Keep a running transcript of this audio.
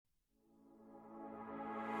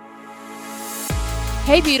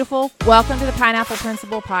Hey, beautiful. Welcome to the Pineapple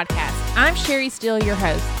Principle Podcast. I'm Sherry Steele, your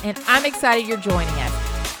host, and I'm excited you're joining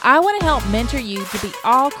us. I want to help mentor you to be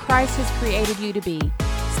all Christ has created you to be,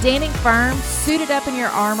 standing firm, suited up in your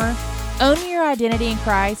armor, owning your identity in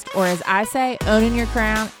Christ, or as I say, owning your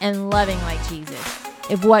crown and loving like Jesus.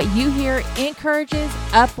 If what you hear encourages,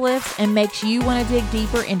 uplifts, and makes you want to dig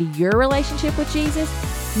deeper into your relationship with Jesus,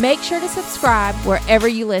 make sure to subscribe wherever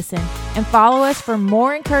you listen and follow us for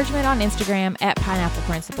more encouragement on Instagram at Pineapple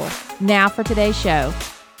Principle. Now for today's show.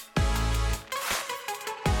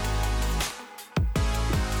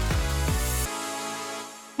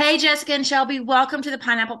 Hey, Jessica and Shelby, welcome to the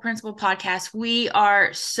Pineapple Principle Podcast. We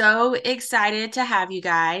are so excited to have you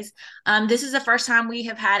guys. This is the first time we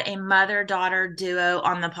have had a mother-daughter duo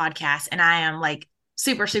on the podcast, and I am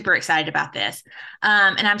super, super excited about this.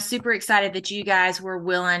 And I'm super excited that you guys were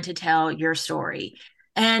willing to tell your story.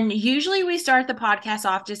 And usually we start the podcast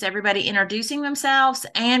off just everybody introducing themselves.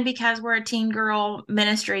 And because we're a teen girl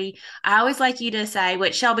ministry, I always like you to say,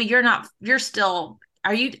 wait, Shelby, how old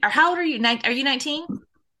are you? Are you 19?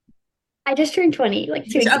 I just turned 20 2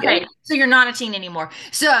 weeks ago. Okay, so you're not a teen anymore.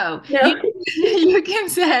 So No. you can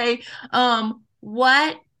say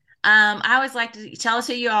what I always like to tell us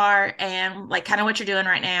who you are and kind of what you're doing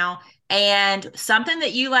right now and something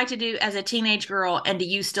that you like to do as a teenage girl, and do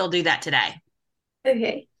you still do that today?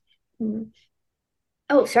 Okay.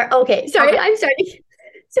 Oh, sorry. Okay. Sorry. I'm sorry.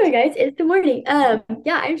 Sorry, guys. It's the morning.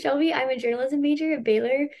 Yeah, I'm Shelby. I'm a journalism major at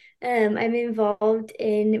Baylor. I'm involved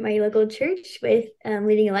in my local church with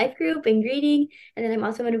leading a life group and greeting. And then I'm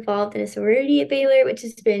also involved in a sorority at Baylor, which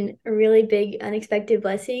has been a really big, unexpected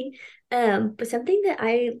blessing. But something that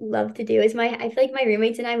I love to do is I feel like my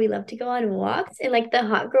roommates and we love to go on walks, and the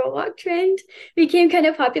hot girl walk trend became kind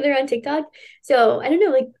of popular on TikTok. So I don't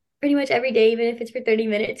know, pretty much every day, even if it's for 30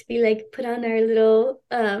 minutes, we put on our little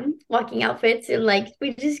walking outfits and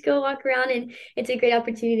we just go walk around, and it's a great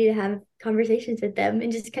opportunity to have conversations with them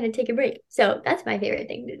and just kind of take a break. So that's my favorite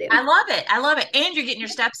thing to do. I love it. I love it. And you're getting your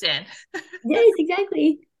steps in. Yes,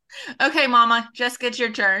 exactly. Okay, Mama, Jessica, it's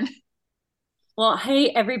your turn. Well, hey,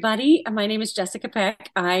 everybody. My name is Jessica Peck.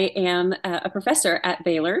 I am a professor at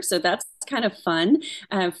Baylor, so that's kind of fun.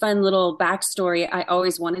 Fun little backstory. I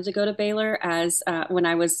always wanted to go to Baylor as when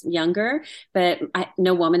I was younger, but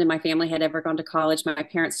no woman in my family had ever gone to college. My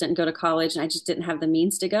parents didn't go to college, and I just didn't have the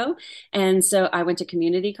means to go. And so I went to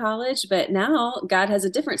community college, but now God has a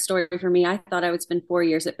different story for me. I thought I would spend 4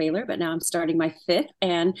 years at Baylor, but now I'm starting my fifth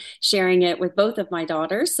and sharing it with both of my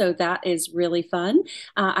daughters. So that is really fun.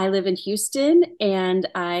 I live in Houston. And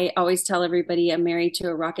I always tell everybody I'm married to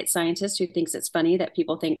a rocket scientist who thinks it's funny that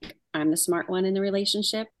people think I'm the smart one in the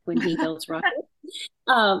relationship when he builds rockets.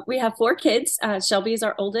 We have 4 kids. Shelby is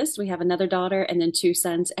our oldest. We have another daughter and then 2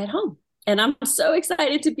 sons at home. And I'm so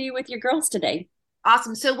excited to be with your girls today.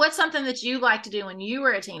 Awesome. So what's something that you like to do when you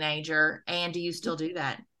were a teenager, and do you still do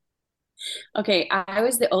that? Okay, I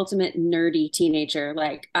was the ultimate nerdy teenager.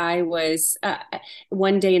 I was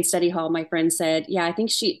one day in study hall, my friend said, "Yeah, I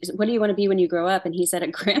think what do you want to be when you grow up?" And he said, "A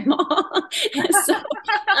grandma." So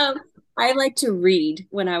I like to read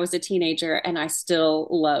when I was a teenager, and I still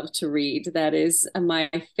love to read. That is my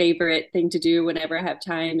favorite thing to do whenever I have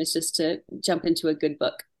time, is just to jump into a good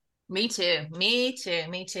book. Me too. Me too.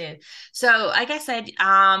 Me too. So, like I said,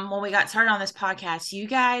 when we got started on this podcast, you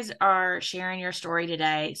guys are sharing your story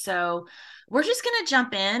today. So we're just gonna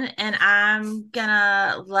jump in, and I'm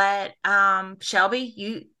gonna let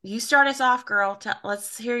Shelby, you start us off, girl.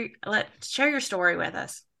 Let's share your story with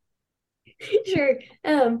us. Sure.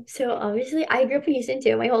 So obviously I grew up in Houston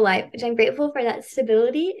too my whole life, which I'm grateful for that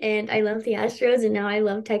stability. And I love the Astros, and now I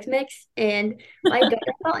love Tex-Mex. And I don't know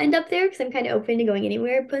if I'll end up there because I'm kind of open to going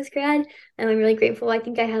anywhere post-grad. And I'm really grateful. I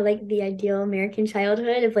think I had the ideal American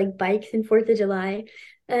childhood of bikes and 4th of July.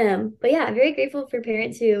 But yeah, I'm very grateful for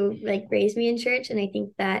parents who raised me in church. And I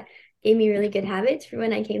think that gave me really good habits for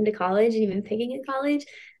when I came to college and even picking at college.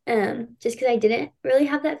 Just because I didn't really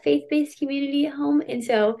have that faith-based community at home. And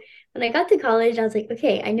so when I got to college, I was like,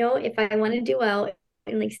 okay, I know if I want to do well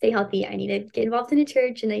and stay healthy, I need to get involved in a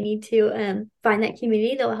church, and I need to find that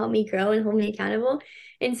community that will help me grow and hold me accountable.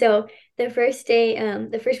 And so the first day,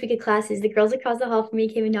 the first week of classes, the girls across the hall from me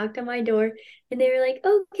came and knocked on my door, and they were like,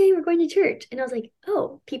 oh, okay, we're going to church. And I was like,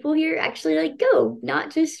 oh, people here actually go,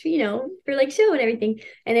 not just, for show and everything.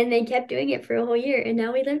 And then they kept doing it for a whole year, and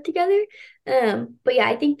now we live together. But yeah,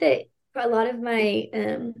 I think that for a lot of my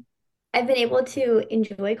I've been able to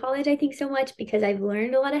enjoy college, I think, so much because I've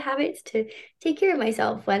learned a lot of habits to take care of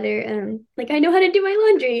myself, whether I know how to do my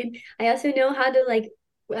laundry. And I also know how to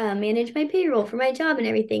manage my payroll for my job and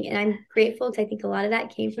everything. And I'm grateful because I think a lot of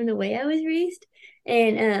that came from the way I was raised.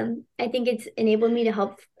 And I think it's enabled me to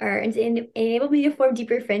help, or enabled me to form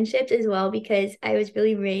deeper friendships as well, because I was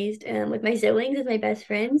really raised with my siblings as my best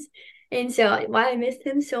friends. And so while I miss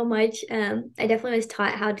them so much, I definitely was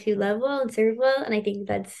taught how to love well and serve well. And I think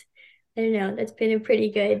I don't know, that's been a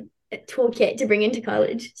pretty good toolkit to bring into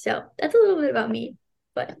college. So that's a little bit about me.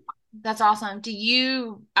 But That's awesome. Do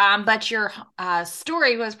you, but your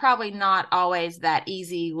story was probably not always that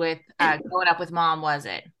easy with growing up with mom, was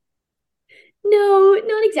it? no,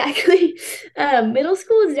 not exactly. Middle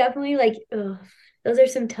school is definitely like, ugh, those are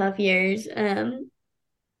some tough years.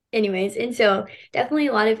 Anyways, and so definitely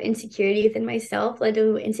a lot of insecurity within myself led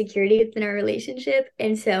to insecurity within our relationship.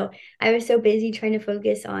 And so I was so busy trying to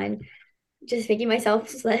focus on just making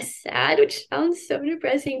myself less sad, which sounds so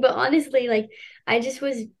depressing. But honestly, like I just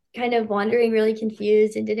was kind of wandering really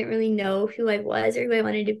confused and didn't really know who I was or who I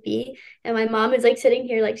wanted to be. And my mom is like sitting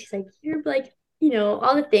here, like, she's like, you're like,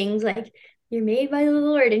 all the things like you're made by the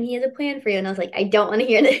Lord and He has a plan for you. And I was like, I don't want to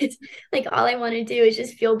hear this. Like, all I want to do is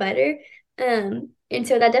just feel better. And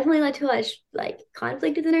so that definitely led to a lot of like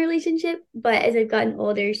conflict within our relationship. But as I've gotten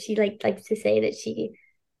older, she likes to say that she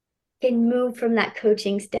can move from that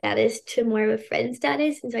coaching status to more of a friend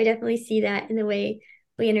status. And so I definitely see that in the way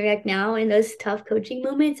we interact now. And those tough coaching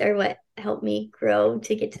moments are what helped me grow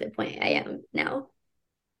to get to the point I am now.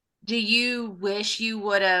 Do you wish you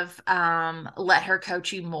would have let her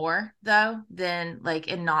coach you more though, than like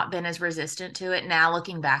and not been as resistant to it now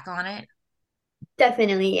looking back on it?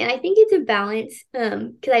 Definitely. And I think it's a balance.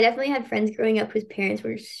 Because I definitely had friends growing up whose parents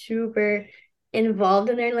were super involved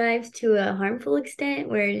in their lives to a harmful extent,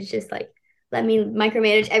 where it's just like, let me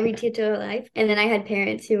micromanage every detail of life. And then I had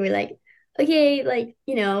parents who were like, okay, like,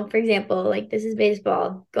 for example, like this is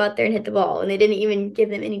baseball, go out there and hit the ball. And they didn't even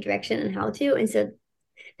give them any direction on how to. And so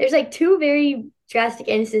there's like two very drastic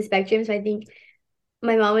ends to the spectrum. So I think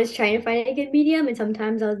my mom was trying to find a good medium, and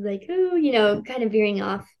sometimes I was like, oh, kind of veering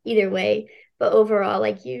off either way. But overall,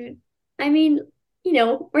 like I mean,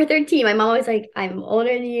 we're 13. My mom was like, I'm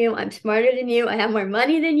older than you, I'm smarter than you, I have more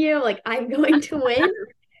money than you, like I'm going to win. And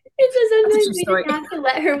so That's a sometimes true we just story. have to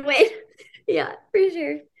let her win. Yeah, for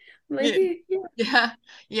sure. I'm like, Yeah. here, Yeah.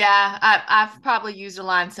 Yeah. I've probably used a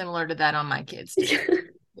line similar to that on my kids too.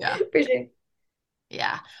 yeah. Yeah. For sure.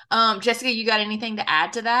 Yeah. Jessica, you got anything to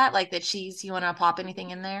add to that? Like that you want to pop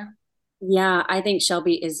anything in there? Yeah, I think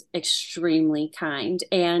Shelby is extremely kind.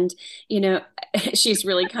 And, you know, she's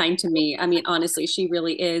really kind to me. I mean, honestly, she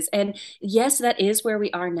really is. And yes, that is where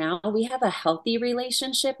we are now. We have a healthy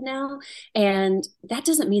relationship now. And that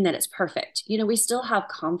doesn't mean that it's perfect. You know, we still have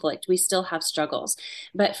conflict, we still have struggles.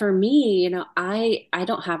 But for me, I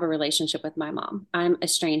don't have a relationship with my mom. I'm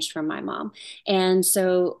estranged from my mom. And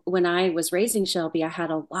so when I was raising Shelby, I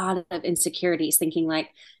had a lot of insecurities thinking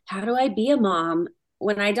like, how do I be a mom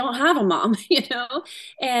when I don't have a mom,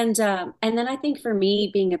 and then I think for me,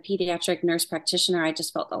 being a pediatric nurse practitioner, I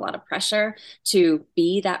just felt a lot of pressure to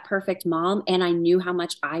be that perfect mom, and I knew how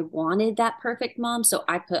much I wanted that perfect mom, so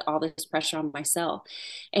I put all this pressure on myself.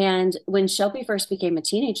 And when Shelby first became a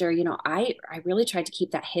teenager, I really tried to keep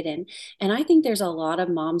that hidden, and I think there's a lot of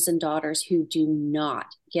moms and daughters who do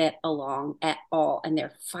not get along at all, and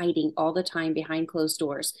they're fighting all the time behind closed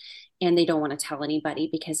doors, and they don't want to tell anybody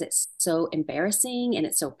because it's so embarrassing and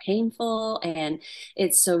it's so painful and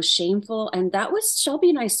it's so shameful. And that was Shelby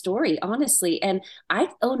and I's story, honestly. And I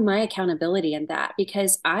own my accountability in that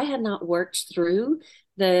because I had not worked through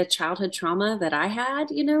the childhood trauma that I had,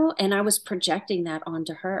 and I was projecting that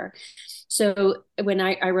onto her. So when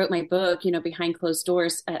I wrote my book, Behind Closed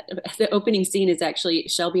Doors, the opening scene is actually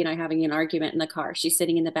Shelby and I having an argument in the car. She's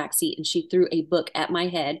sitting in the back seat and she threw a book at my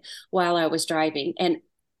head while I was driving. And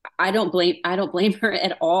I don't blame her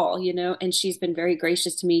at all, and she's been very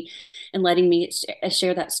gracious to me and letting me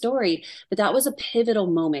share that story. But that was a pivotal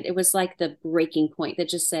moment. It was like the breaking point that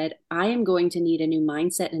just said, I am going to need a new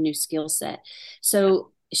mindset and a new skill set.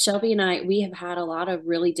 So Shelby and we have had a lot of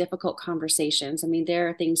really difficult conversations. I mean, there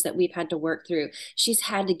are things that we've had to work through. She's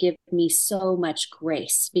had to give me so much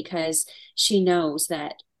grace because she knows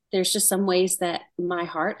that there's just some ways that my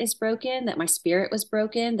heart is broken, that my spirit was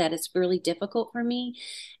broken, that it's really difficult for me.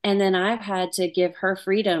 And then I've had to give her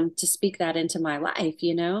freedom to speak that into my life,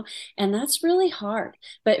 and that's really hard.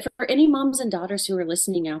 But for any moms and daughters who are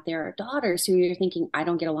listening out there, or daughters who are thinking, I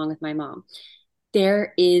don't get along with my mom,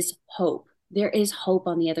 there is hope. There is hope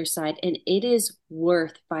on the other side, and it is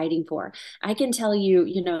worth fighting for. I can tell you,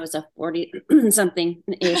 as a 40 something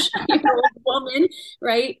ish woman,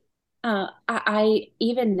 right? I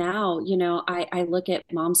even now, I look at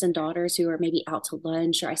moms and daughters who are maybe out to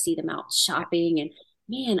lunch or I see them out shopping and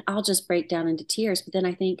man, I'll just break down into tears. But then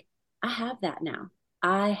I think, I have that now.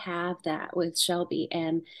 I have that with Shelby.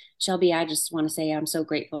 And Shelby, I just want to say I'm so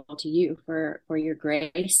grateful to you for your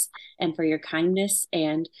grace and for your kindness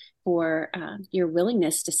and for your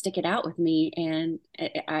willingness to stick it out with me. And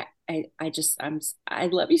I just, I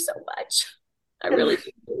love you so much. I really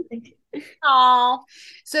do. Oh,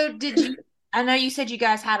 so did you? I know you said you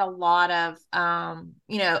guys had a lot of,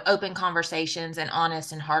 open conversations and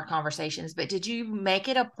honest and hard conversations, but did you make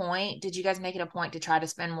it a point? Did you guys make it a point to try to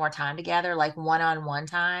spend more time together, like one-on-one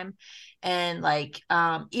time? And like,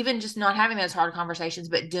 even just not having those hard conversations,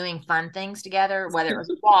 but doing fun things together, whether it was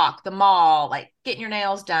a walk, the mall, like getting your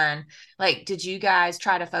nails done. Like, did you guys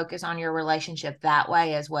try to focus on your relationship that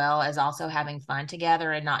way as well as also having fun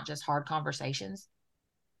together and not just hard conversations?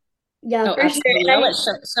 Yeah, Oh, for sure. absolutely. I'll let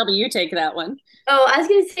Shelby, you take that one. Oh, I was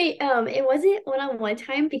gonna say, it wasn't one-on-one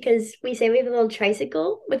time because we say we have a little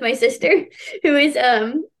tricycle with my sister, who is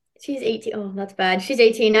she's 18. Oh, that's bad. She's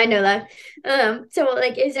 18. I know that. So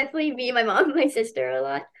like it's definitely me, my mom, my sister a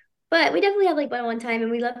lot. But we definitely have like one-on-one time, and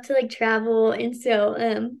we love to like travel. And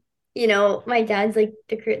so, my dad's like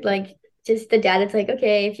like just the dad that's like,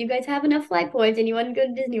 okay, if you guys have enough flight points and you want to go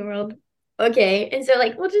to Disney World, okay. And so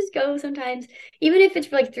like we'll just go sometimes, even if it's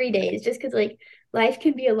for like 3 days, just because like life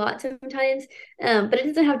can be a lot sometimes. But it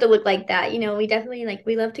doesn't have to look like that. We definitely like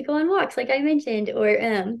we love to go on walks, like I mentioned,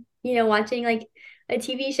 or watching like a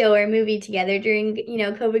TV show or a movie together during,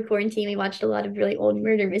 COVID quarantine. We watched a lot of really old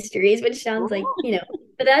murder mysteries, which sounds like,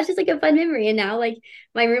 but that was just like a fun memory. And now like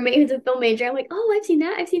my roommate who's a film major, I'm like, oh, I've seen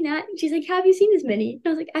that, I've seen that. And she's like, have you seen this many? And I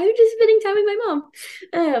was like, I was just spending time with my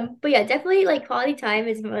mom. But yeah, definitely like quality time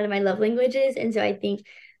is one of my love languages. And so I think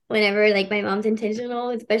whenever like my mom's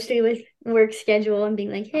intentional, especially with work schedule and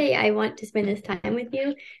being like, hey, I want to spend this time with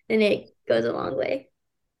you, then it goes a long way.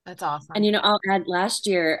 That's And awesome. I'll add last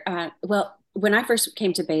year, well, when I first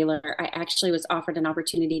came to Baylor, I actually was offered an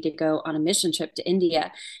opportunity to go on a mission trip to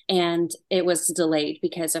India, and it was delayed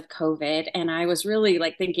because of COVID. And I was really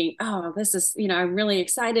like thinking, oh, this is, I'm really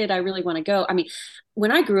excited. I really want to go. I mean,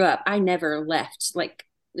 when I grew up, I never left, like,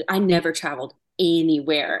 I never traveled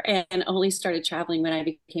anywhere and only started traveling when I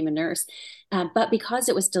became a nurse. But because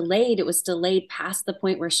it was delayed past the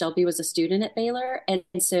point where Shelby was a student at Baylor. And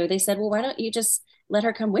so they said, well, why don't you just let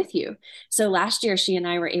her come with you? So last year, she and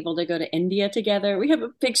I were able to go to India together. We have a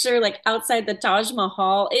picture like outside the Taj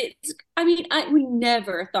Mahal. We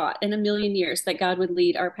never thought in a million years that God would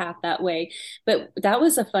lead our path that way. But that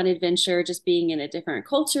was a fun adventure, just being in a different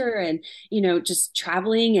culture and, just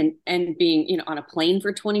traveling and being, on a plane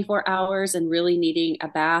for 24 hours and really needing a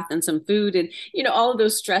bath and some food and, all of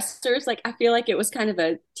those stressors. Like, I feel like it was kind of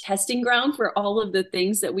a testing ground for all of the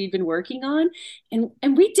things that we've been working on, and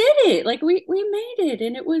we did it. Like, we made it,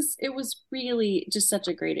 and it was really just such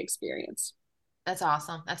a great experience. That's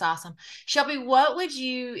awesome. That's awesome. Shelby, what would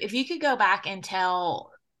you, if you could go back and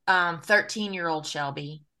tell 13-year-old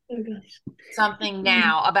Shelby Oh gosh. something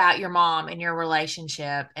now about your mom and your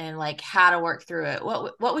relationship and like how to work through it,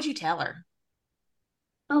 what would you tell her?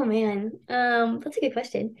 Oh man, that's a good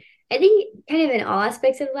question. I think kind of in all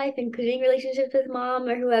aspects of life, including relationships with mom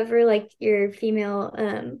or whoever like your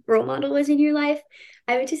female role model was in your life,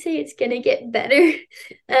 I would just say it's gonna get better.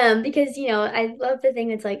 Because I love the thing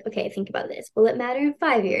that's like, okay, think about this. Will it matter in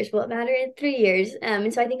 5 years? Will it matter in 3 years?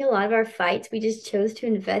 And so I think a lot of our fights we just chose to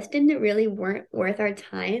invest in that really weren't worth our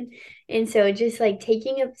time. And so just like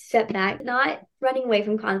taking a step back, not running away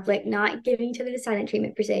from conflict, not giving each other the silent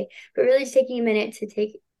treatment per se, but really just taking a minute to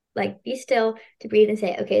be still, to breathe and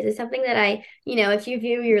say, okay, is this something that if you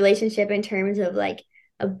view your relationship in terms of like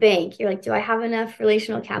a bank, you're like, do I have enough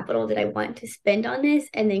relational capital that I want to spend on this?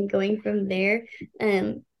 And then going from there.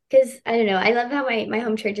 Because I don't know, I love how my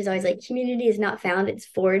home church is always like, community is not found, it's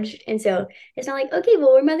forged. And so it's not like, okay,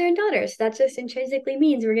 well, we're mother and daughter. So that just intrinsically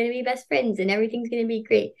means we're going to be best friends and everything's going to be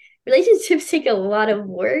great. Relationships take a lot of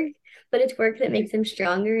work, but it's work that makes them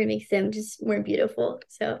stronger and makes them just more beautiful.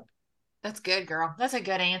 So That's good, girl. That's a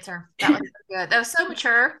good answer. That was so good. That was so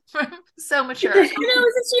mature. So mature. Isn't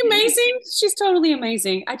she amazing? She's totally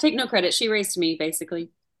amazing. I take no credit. She raised me,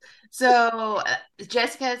 basically. So,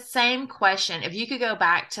 Jessica, same question. If you could go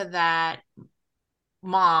back to that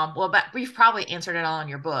mom, well, but we've probably answered it all in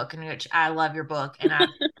your book, in which I love your book, and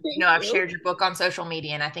Thank I've you. shared your book on social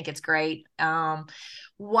media, and I think it's great. What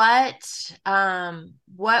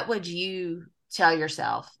would you tell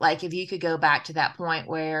yourself? Like, if you could go back to that point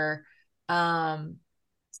where, um,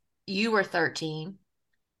 you were 13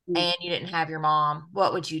 and you didn't have your mom,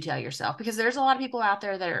 what would you tell yourself? Because there's a lot of people out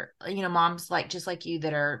there that are, moms like just like you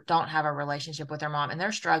that are don't have a relationship with their mom and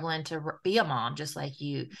they're struggling to be a mom just like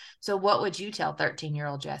you. So what would you tell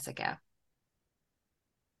 13-year-old Jessica?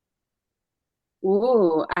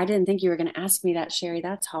 Whoa, I didn't think you were going to ask me that, Sherry.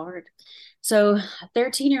 That's hard. So,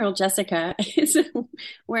 13-year-old Jessica is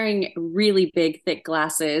wearing really big, thick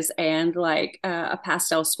glasses and like a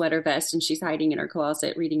pastel sweater vest, and she's hiding in her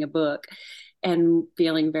closet reading a book and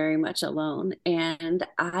feeling very much alone. And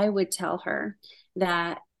I would tell her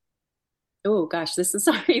that, oh gosh, this is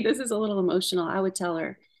sorry, this is a little emotional. I would tell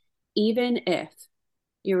her, even if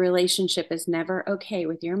your relationship is never okay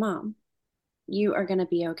with your mom, you are going to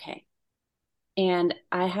be okay. And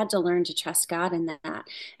I had to learn to trust God in that.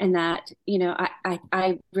 And that,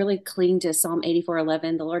 I really cling to Psalm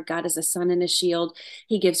 84:11. The Lord God is a sun and a shield.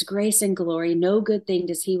 He gives grace and glory. No good thing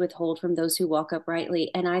does he withhold from those who walk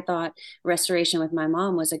uprightly. And I thought restoration with my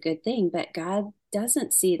mom was a good thing, but God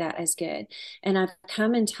doesn't see that as good. And I've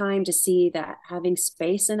come in time to see that having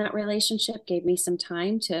space in that relationship gave me some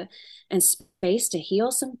time to and space to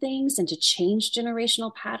heal some things and to change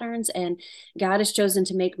generational patterns. And God has chosen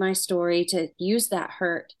to make my story to use that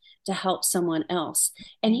hurt to help someone else.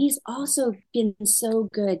 And he's also been so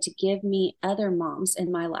good to give me other moms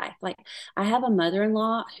in my life. Like I have a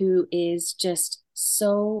mother-in-law who is just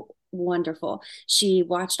so wonderful. She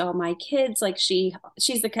watched all my kids. Like she's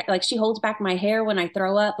the like she holds back my hair when I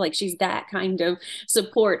throw up. Like she's that kind of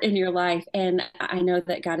support in your life. And I know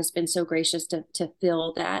that God has been so gracious to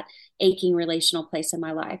fill that aching relational place in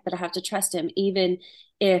my life. But I have to trust him even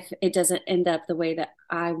if it doesn't end up the way that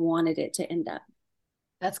I wanted it to end up.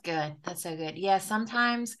 That's good. That's so good. Yeah,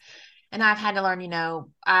 sometimes, and I've had to learn,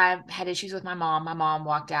 I've had issues with my mom. My mom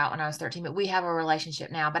walked out when I was 13, but we have a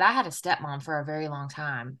relationship now. But I had a stepmom for a very long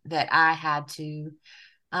time that I had to,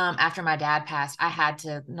 after my dad passed, I had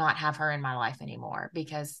to not have her in my life anymore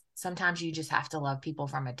because sometimes you just have to love people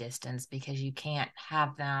from a distance because you can't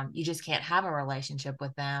have them, you just can't have a relationship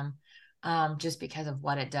with them, just because of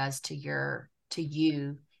what it does to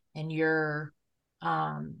you and your,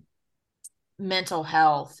 um, mental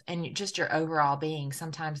health and just your overall being.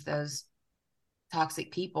 Sometimes those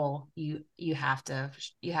toxic people you have to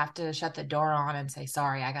shut the door on and say,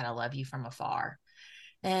 sorry, I gotta love you from afar.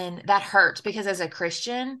 And that hurts because as a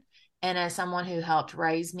Christian and as someone who helped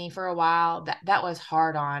raise me for a while, that was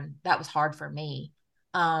hard for me.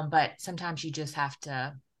 But sometimes you just have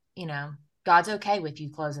to, God's okay with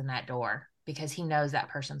you closing that door because he knows that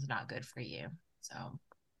person's not good for you. So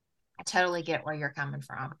I totally get where you're coming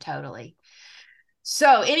from. Totally.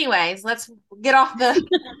 So, anyways, let's get off the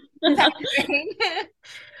that train.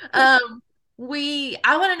 um,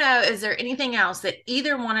 I want to know, is there anything else that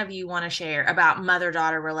either one of you want to share about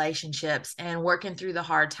mother-daughter relationships and working through the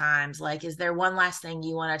hard times? Like, is there one last thing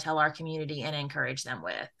you want to tell our community and encourage them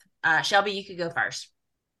with? Shelby, you could go first.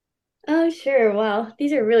 Oh, sure. Wow.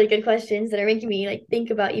 These are really good questions that are making me like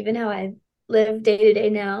think about even how I live day to day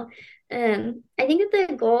now. I think that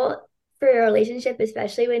the goal for a relationship,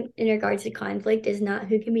 especially when in regards to conflict, is not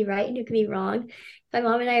who can be right and who can be wrong. My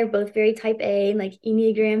mom and I are both very type A, and like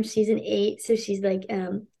Enneagram, she's an 8, so she's like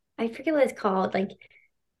I forget what it's called, like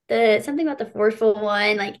the something about the forceful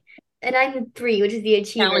one, like, and I'm 3, which is the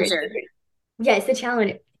achiever. Challenger. Yes, the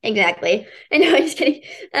challenge. Exactly. I know, I'm just kidding.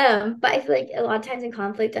 But I feel like a lot of times in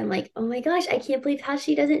conflict, I'm like, oh my gosh, I can't believe how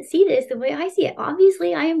she doesn't see this the way I see it.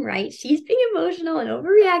 Obviously, I am right. She's being emotional and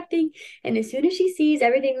overreacting. And as soon as she sees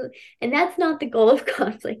everything, and that's not the goal of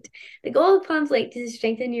conflict. The goal of conflict is to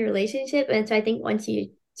strengthen your relationship. And so I think once you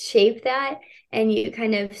shape that and you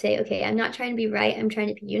kind of say, okay, I'm not trying to be right, I'm trying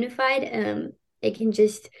to be unified, it can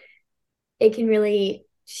just it can really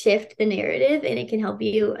shift the narrative and it can help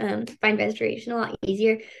you find restoration a lot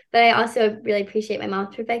easier. But I also really appreciate my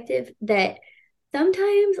mom's perspective that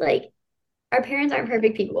sometimes like our parents aren't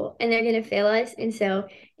perfect people and they're going to fail us. And so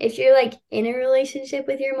if you're like in a relationship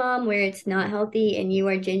with your mom where it's not healthy and you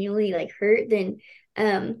are genuinely like hurt, then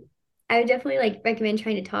I would definitely like recommend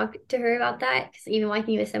trying to talk to her about that. Because even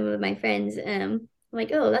walking with some of my friends, I'm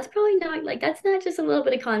like, oh, that's probably not like that's not just a little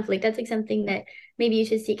bit of conflict. That's like something that maybe you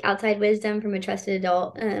should seek outside wisdom from a trusted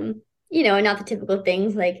adult. And not the typical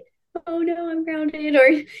things like, oh no, I'm grounded,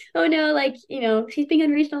 or oh no, like, she's being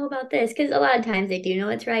unreasonable about this. Because a lot of times they do know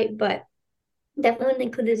it's right, but definitely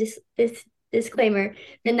include this disclaimer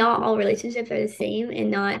that not all relationships are the same, and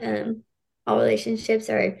not all relationships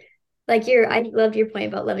are like I loved your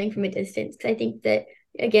point about loving from a distance, because I think that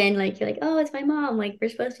again, like you're like, oh, it's my mom, like we're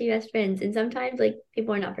supposed to be best friends, and sometimes like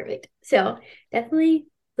people are not perfect. So definitely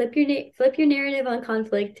flip your narrative on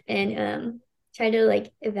conflict, and try to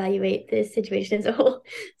like evaluate this situation as a whole.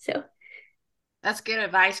 So That's good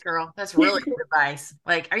advice, girl. That's really good advice.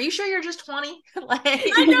 Like, are you sure you're just 20? Like,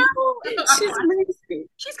 I know. She's amazing.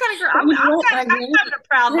 she's kind of girl. But you know what? I'm having a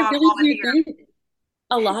proud I mom really moment do here. think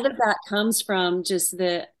a lot of that comes from just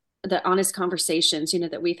the honest conversations,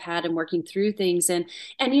 that we've had and working through things. And,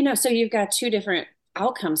 so you've got two different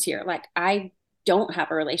outcomes here. Like I don't have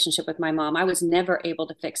a relationship with my mom. I was never able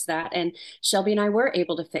to fix that. And Shelby and I were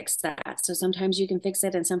able to fix that. So sometimes you can fix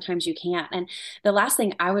it and sometimes you can't. And the last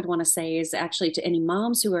thing I would want to say is actually to any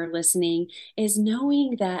moms who are listening is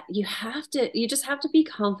knowing that you just have to be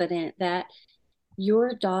confident that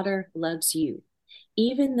your daughter loves you,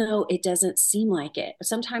 even though it doesn't seem like it.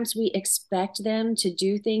 Sometimes we expect them to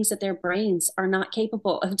do things that their brains are not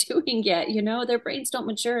capable of doing yet. Their brains don't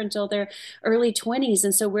mature until their early 20s.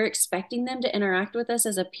 And so we're expecting them to interact with us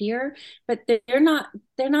as a peer, but they're not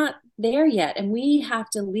there yet. And we have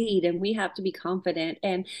to lead and we have to be confident.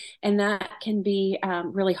 And that can be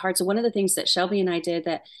really hard. So one of the things that Shelby and I did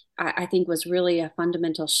that I think was really a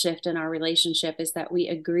fundamental shift in our relationship is that we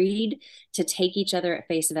agreed to take each other at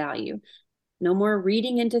face value. No more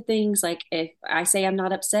reading into things. Like if I say I'm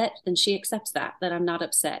not upset, then she accepts that I'm not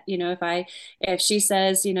upset. If she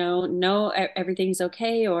says, no, everything's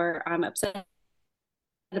okay, or I'm upset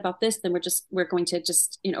about this, then we're going to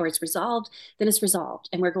just, or it's resolved, then it's resolved.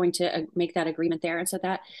 And we're going to make that agreement there. And so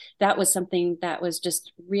that was something that was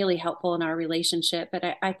just really helpful in our relationship. But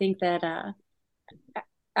I think that,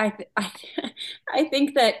 I, I I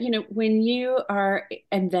think that when you are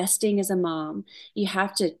investing as a mom, you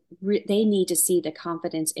have to they need to see the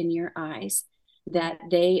confidence in your eyes that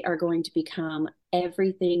they are going to become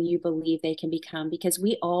everything you believe they can become, because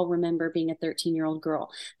we all remember being a 13-year-old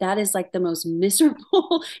girl. That is like the most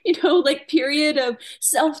miserable, like period of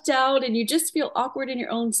self-doubt, and you just feel awkward in your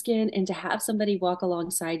own skin. And to have somebody walk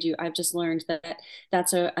alongside you, I've just learned that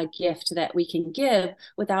that's a gift that we can give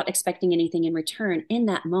without expecting anything in return in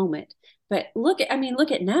that moment. But look at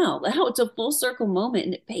now, how it's a full circle moment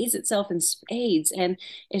and it pays itself in spades. And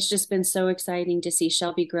it's just been so exciting to see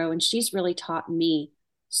Shelby grow. And she's really taught me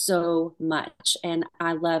so much. And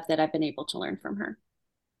I love that I've been able to learn from her.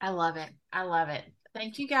 I love it. I love it.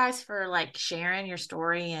 Thank you guys for like sharing your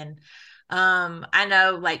story. And I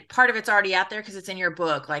know like part of it's already out there because it's in your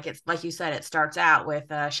book. Like it's like you said, it starts out with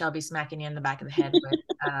Shelby smacking you in the back of the head with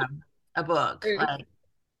a book. Like,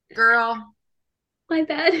 girl, My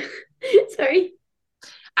bad. Sorry.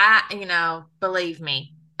 believe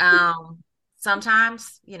me.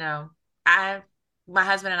 Sometimes, my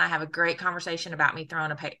husband and I have a great conversation about me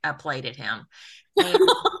throwing a plate at him. And,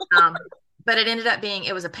 but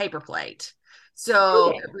it was a paper plate.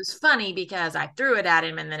 So It was funny because I threw it at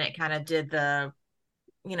him and then it kind of did the,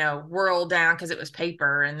 whirl down because it was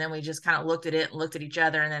paper. And then we just kind of looked at it and looked at each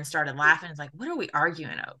other and then started laughing. It's like, what are we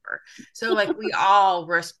arguing over? So like we all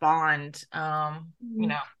respond,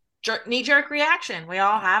 knee-jerk reaction. We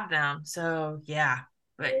all have them. So yeah.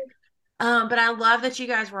 But I love that you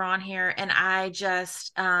guys were on here, and I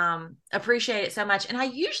just appreciate it so much. And I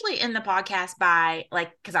usually end the podcast by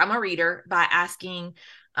because I'm a reader, by asking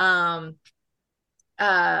you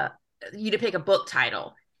to pick a book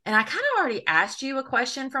title. And I kind of already asked you a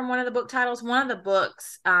question from one of the book titles. One of the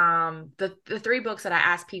books, the three books that I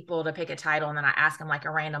ask people to pick a title and then I ask them like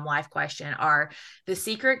a random life question are The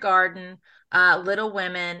Secret Garden, Little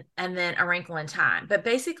Women, and then A Wrinkle in Time. But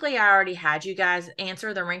basically, I already had you guys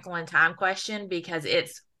answer the Wrinkle in Time question because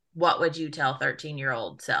it's what would you tell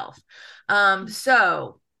 13-year-old self?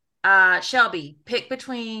 So Shelby, pick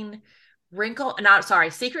between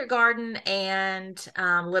Secret Garden and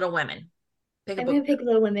Little Women. I'm gonna pick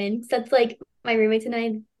Little Women. So that's like my roommates and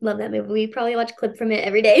I love that movie. We probably watch a clip from it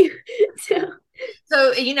every day. So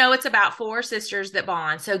it's about four sisters that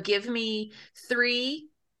bond. So give me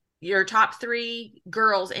your top three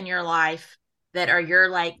girls in your life that are your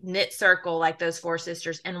like knit circle, like those four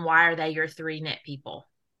sisters, and why are they your three knit people?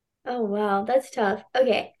 Oh wow, that's tough.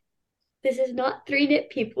 Okay, this is not three knit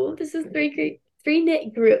people. This is three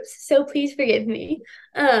knit groups. So please forgive me.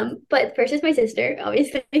 But first is my sister,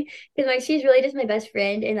 obviously, because she's really just my best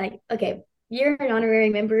friend. And like, okay, you're an honorary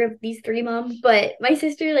member of these three moms, but my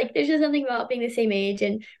sister, like, there's just something about being the same age,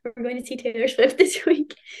 and we're going to see Taylor Swift this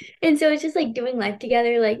week, and so it's just like doing life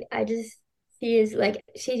together. Like, she is like,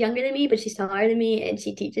 she's younger than me, but she's taller than me, and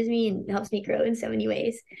she teaches me and helps me grow in so many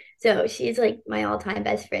ways. So she's like my all-time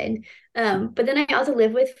best friend. But then I also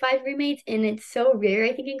live with five roommates, and it's so rare,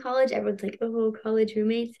 I think, in college. Everyone's like, oh, college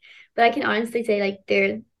roommates. But I can honestly say, like,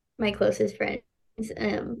 they're my closest friends.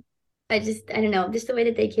 I don't know, just the way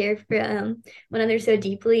that they care for one another so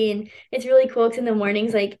deeply. And it's really cool because in the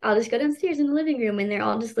mornings, like, I'll just go downstairs in the living room and they're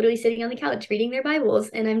all just literally sitting on the couch reading their Bibles.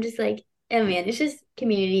 And I'm just like, oh man, it's just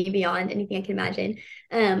community beyond anything I can imagine.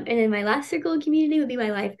 And then my last circle of community would be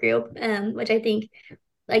my life group, which I think,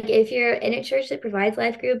 Like if you're in a church that provides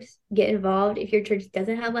life groups, get involved. If your church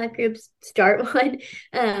doesn't have life groups, start one.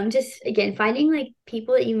 Just again, finding like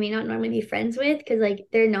people that you may not normally be friends with because like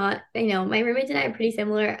they're not, my roommates and I are pretty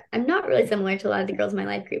similar. I'm not really similar to a lot of the girls in my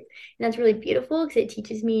life group. And that's really beautiful because it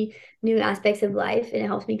teaches me new aspects of life and it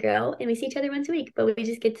helps me grow. And we see each other once a week, but we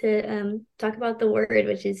just get to talk about the word,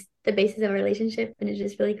 which is the basis of a relationship, and it's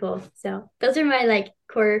just really cool. So those are my like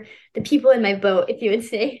core, the people in my boat, if you would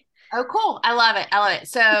say. Oh, cool. I love it. I love it.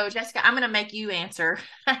 So, Jessica, I'm going to make you answer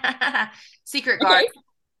Secret Garden. Okay.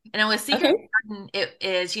 And with Secret Garden, it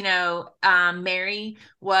is, Mary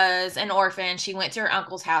was an orphan. She went to her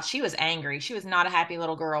uncle's house. She was angry. She was not a happy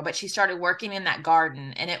little girl, but she started working in that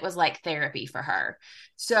garden and it was like therapy for her.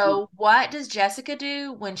 So what does Jessica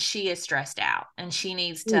do when she is stressed out and she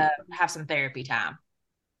needs to have some therapy time?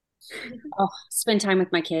 Oh, spend time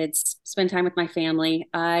with my kids, spend time with my family.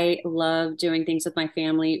 I love doing things with my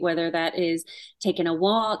family, whether that is taking a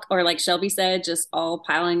walk or like Shelby said, just all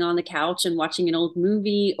piling on the couch and watching an old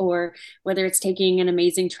movie, or whether it's taking an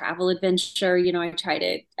amazing travel adventure. I try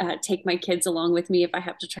to take my kids along with me if I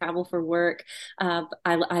have to travel for work.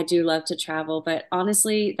 I do love to travel, but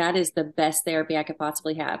honestly, that is the best therapy I could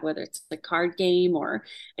possibly have, whether it's a card game or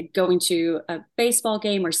going to a baseball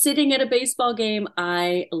game or sitting at a baseball game.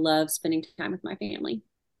 I love spending time with my family.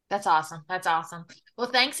 That's awesome. That's awesome. Well,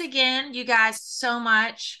 thanks again, you guys, so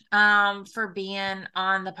much for being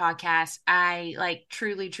on the podcast. I like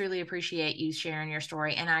truly, truly appreciate you sharing your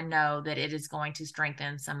story. And I know that it is going to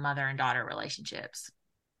strengthen some mother and daughter relationships.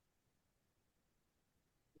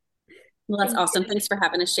 Well, that's awesome. Thanks for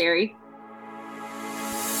having us, Sherry.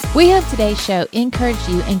 We hope today's show encouraged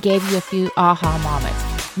you and gave you a few aha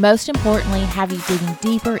moments. Most importantly, have you digging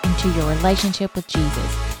deeper into your relationship with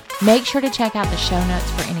Jesus. Make sure to check out the show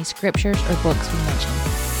notes for any scriptures or books we mentioned.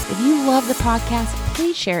 If you love the podcast,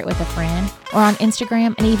 please share it with a friend or on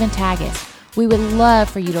Instagram and even tag us. We would love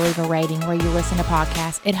for you to leave a rating where you listen to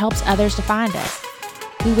podcasts. It helps others to find us.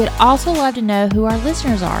 We would also love to know who our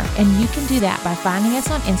listeners are, and you can do that by finding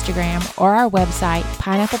us on Instagram or our website,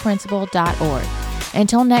 pineappleprinciple.org.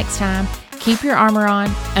 Until next time, keep your armor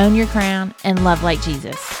on, own your crown, and love like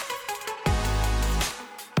Jesus.